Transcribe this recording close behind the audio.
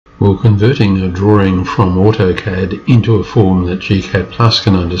Well, converting a drawing from AutoCAD into a form that gCADPlus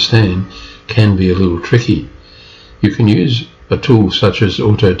can understand can be a little tricky. You can use a tool such as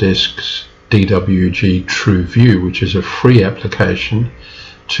Autodesk's DWG True View, which is a free application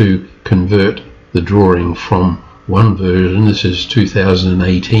to convert the drawing from one version, this is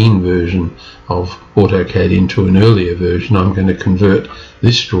 2018 version of AutoCAD, into an earlier version. I'm going to convert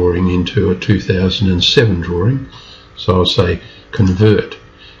this drawing into a 2007 drawing, so I'll say convert,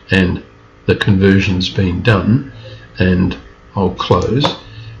 and the conversion's been done, and I'll close,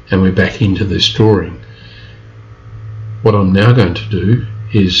 and we're back into this drawing. What I'm now going to do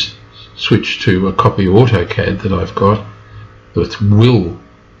is switch to a copy of AutoCAD that I've got that will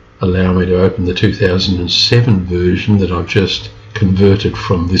allow me to open the 2007 version that I've just converted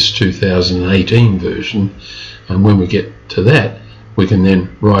from this 2018 version, and when we get to that we can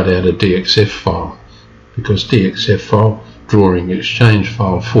then write out a DXF file, because DXF file, drawing exchange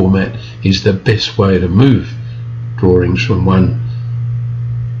file format, is the best way to move drawings from one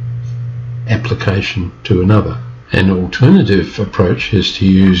application to another. An alternative approach is to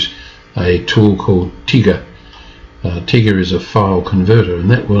use a tool called TIGA. TIGA is a file converter, and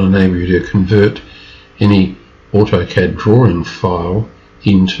that will enable you to convert any AutoCAD drawing file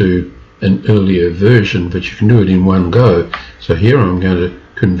into an earlier version, but you can do it in one go. So here I'm going to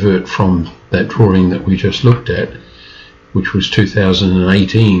convert from that drawing that we just looked at, which was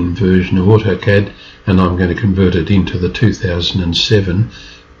 2018 version of AutoCAD, and I'm going to convert it into the 2007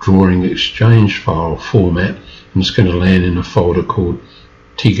 drawing exchange file format, and it's going to land in a folder called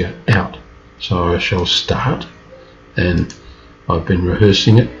TIGA out. So I shall start, and I've been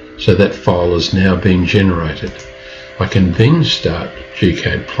rehearsing it, so that file has now been generated. I can then start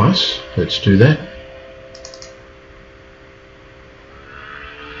gCADPlus. Let's do that.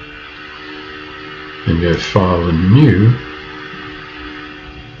 And go File and New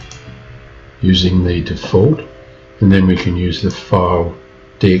using the default, and then we can use the file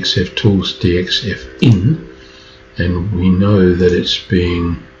DXF Tools DXF in, and we know that it's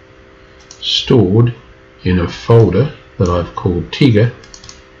being stored in a folder that I've called TIGA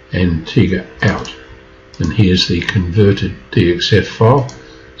and TIGA out, and here's the converted DXF file,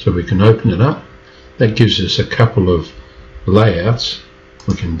 so we can open it up. That gives us a couple of layouts.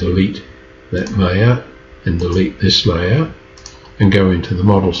 We can delete that layout and delete this layout and go into the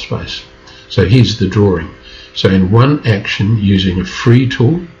model space. So here's the drawing. So in one action, using a free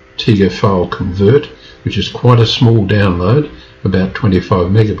tool, TIGA file convert, which is quite a small download, about 25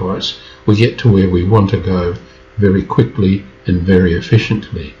 megabytes, we get to where we want to go very quickly and very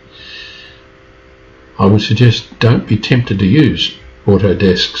efficiently. I would suggest don't be tempted to use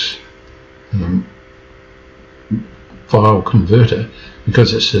Autodesk's file converter,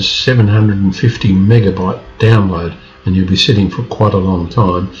 because it's a 750 megabyte download, and you'll be sitting for quite a long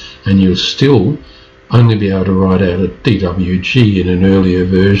time, and you'll still only be able to write out a DWG in an earlier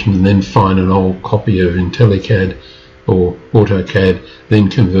version and then find an old copy of IntelliCAD or AutoCAD, then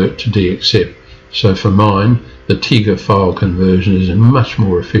convert to DXF. So for mine, the TIGA file conversion is a much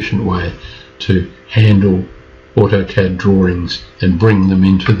more efficient way to handle AutoCAD drawings and bring them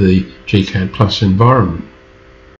into the gCADPlus environment.